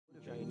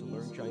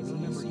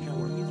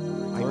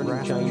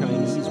Learning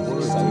Chinese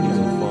words exciting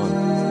and fun.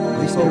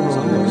 I stay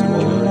relaxed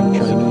while learning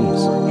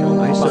Chinese.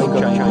 I soak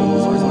up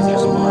Chinese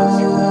as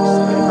March.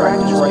 I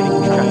practice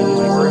writing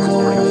Chinese words and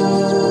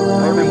phrases.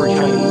 I remember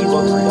Chinese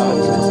books and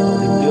documents to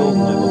build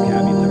my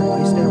vocabulary.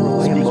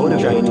 I am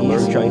motivated to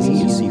learn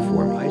Chinese easy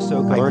for me.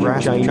 Learning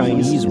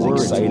Chinese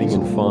words exciting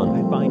and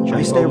fun.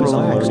 I stay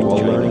relaxed while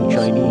learning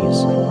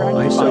Chinese.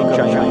 I soak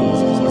up Chinese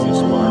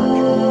as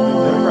March.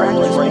 I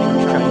practice writing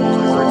Chinese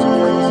words and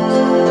phrases.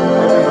 I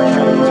remember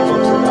Chinese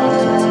books and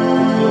documents to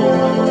build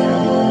my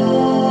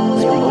vocabulary. I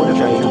am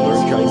motivated to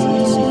learn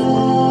Chinese easy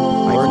for me.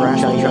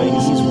 Learning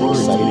Chinese words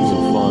exciting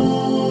and fun.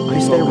 I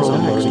stay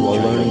relaxed while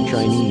learning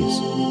Chinese.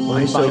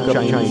 I soak up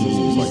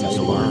Chinese as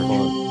March.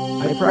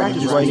 I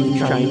practice writing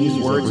Chinese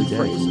words and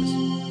phrases.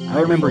 I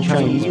remember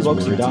Chinese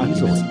books and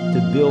documents to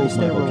build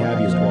my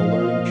vocabulary while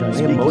learning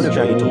Chinese. I am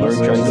motivated to learn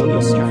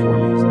Chinese for me.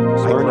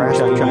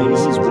 Learning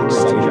Chinese words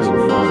exciting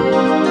and fun.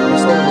 I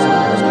stay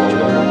relaxed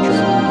while learning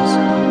Chinese.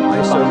 I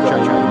soak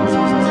up Chinese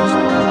as I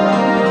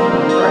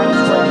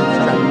practice writing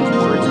Chinese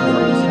words and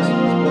phrases. I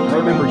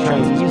remember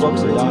Chinese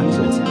books and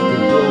documents to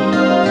build my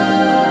vocabulary.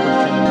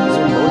 I am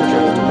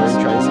motivated to learn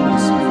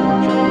Chinese for me.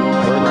 Learning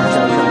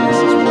Chinese words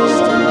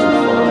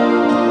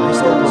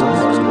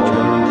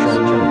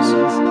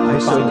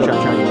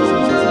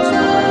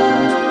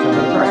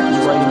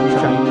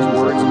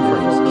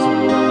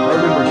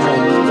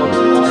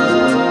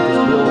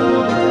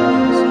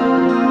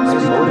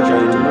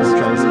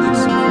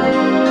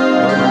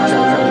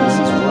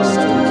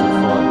exciting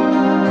and fun. I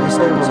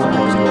stay relaxed while learning Chinese. I soak up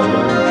Chinese as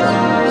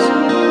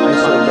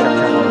I practice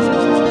writing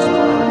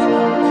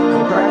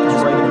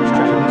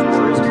Chinese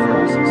words and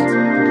phrases.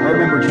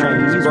 I remember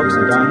Chinese books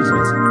and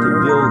documents to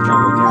build my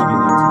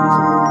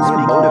vocabulary.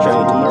 I am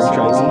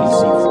motivated to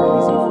learn Chinese for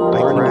me.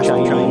 Learning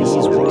Chinese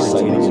words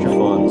exciting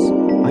and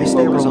fun. I stay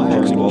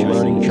relaxed while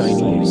learning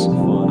Chinese.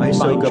 I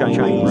soak up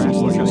Chinese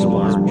as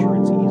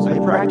I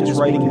practice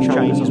writing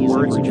Chinese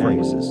words and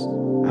phrases.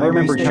 I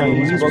remember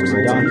Chinese books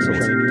and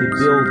documents to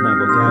build my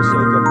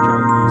vocabulary.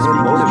 I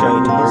am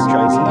motivated to learn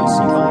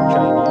Chinese for me.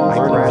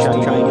 Learning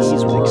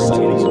Chinese words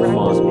exciting and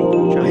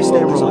fun. I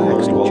stay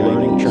relaxed while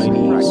learning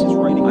Chinese.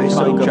 I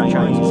soak up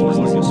Chinese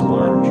as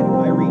March.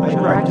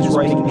 I practice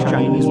writing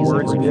Chinese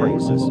words and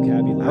phrases.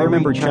 I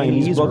remember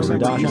Chinese books and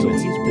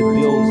documents to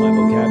build my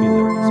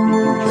vocabulary.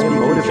 I am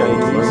motivated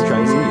to learn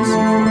Chinese.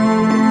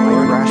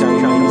 Learning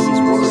Chinese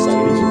words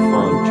exciting and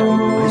fun.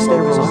 I stay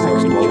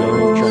relaxed while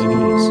learning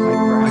Chinese.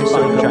 I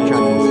soak up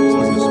Chinese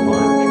as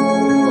March.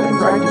 I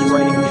practice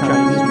writing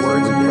Chinese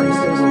words and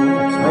phrases. I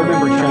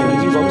remember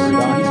Chinese books and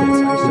documents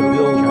to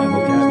build my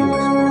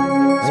vocabulary.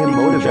 I am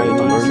motivated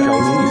to learn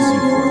Chinese.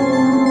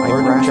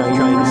 Learning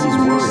Chinese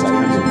words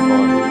exciting and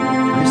fun.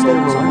 I stay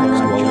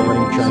relaxed while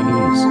learning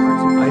Chinese.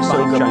 I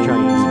soak up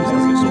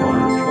Chinese as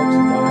March.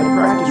 I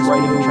practice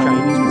writing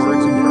Chinese words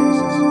and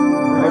phrases.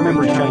 I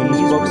remember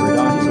Chinese books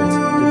and documents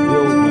to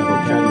build my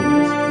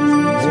vocabulary.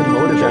 I am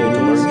motivated to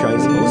learn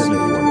Chinese.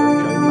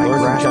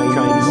 Learning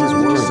Chinese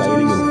words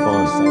exciting and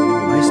fun.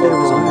 I stay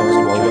relaxed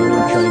while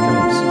learning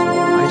Chinese. I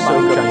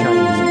soak up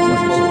Chinese as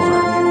March.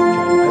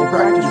 I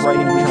practice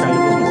writing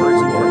Chinese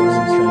words and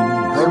phrases.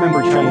 I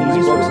remember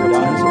Chinese books and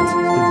documents to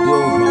build my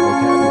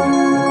vocabulary.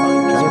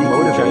 I am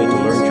motivated to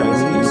learn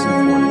Chinese.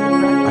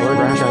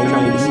 Learning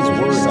Chinese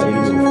words exciting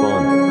and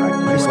fun.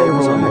 I stay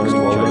relaxed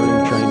while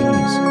learning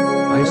Chinese.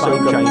 I soak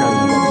up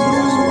Chinese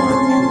as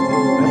March.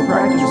 I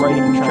practice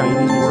writing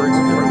Chinese words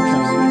and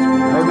phrases.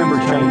 I remember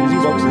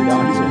Chinese books and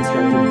documents to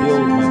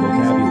build my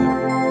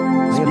vocabulary.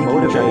 I am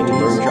motivated to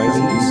learn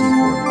Chinese.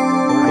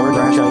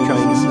 Learning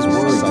Chinese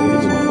words exciting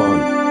and fun.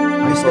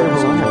 I stay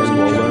relaxed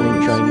while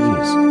learning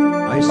Chinese.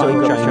 I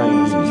soak up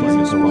Chinese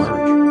as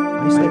March.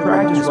 I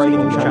practice writing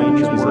Chinese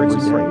words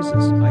and phrases. I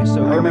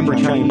remember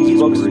Chinese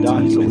books and documents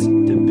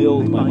to build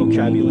my vocabulary. I am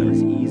motivated to learn Chinese. Learning Chinese words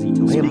exciting and fun. I stay relaxed while learning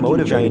Chinese. I soak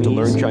up Chinese as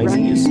March.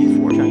 I practice writing Chinese words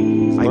and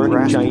phrases. I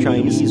remember Chinese books and documents to build my vocabulary. I am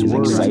motivated to learn Chinese. Learning Chinese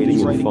words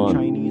exciting and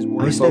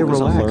fun. I stay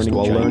relaxed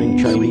while learning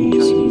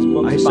Chinese.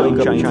 I soak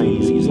up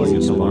Chinese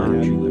as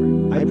March.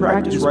 I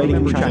practice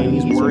writing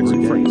Chinese words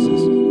and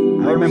phrases.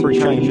 I remember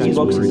Chinese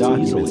books and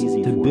documents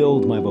to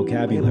build my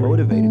vocabulary. I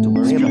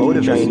am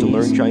motivated to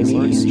learn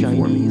Chinese.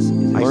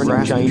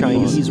 Learning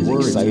Chinese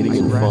words exciting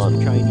and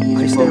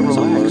fun. I stay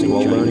relaxed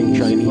while learning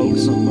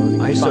Chinese.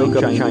 I soak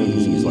up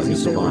Chinese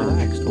as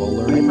March.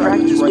 I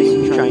practice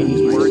writing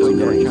Chinese words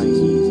and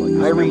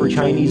phrases. I remember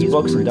Chinese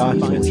books and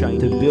documents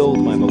to build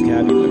my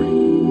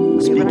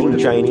vocabulary. Speaking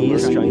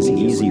Chinese is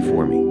easy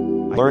for me.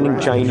 Learning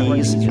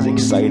Chinese is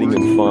exciting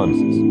and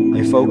fun.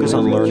 I focus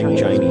on learning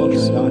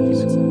Chinese.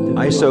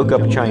 I soak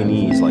up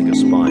Chinese like a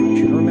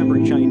sponge.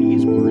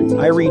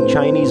 I read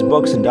Chinese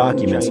books and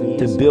documents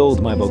to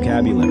build my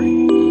vocabulary.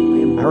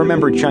 I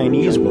remember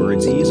Chinese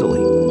words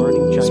easily.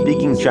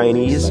 Speaking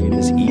Chinese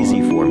is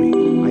easy for me.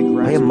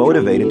 I am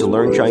motivated to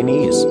learn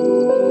Chinese.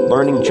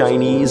 Learning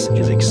Chinese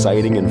is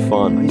exciting and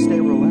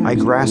fun. I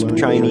grasp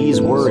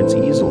Chinese words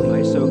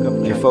easily.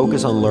 I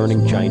focus on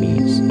learning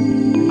Chinese.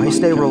 I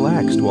stay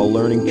relaxed while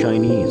learning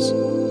Chinese.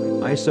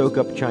 I soak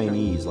up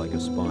Chinese like a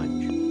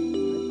sponge.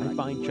 I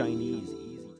find Chinese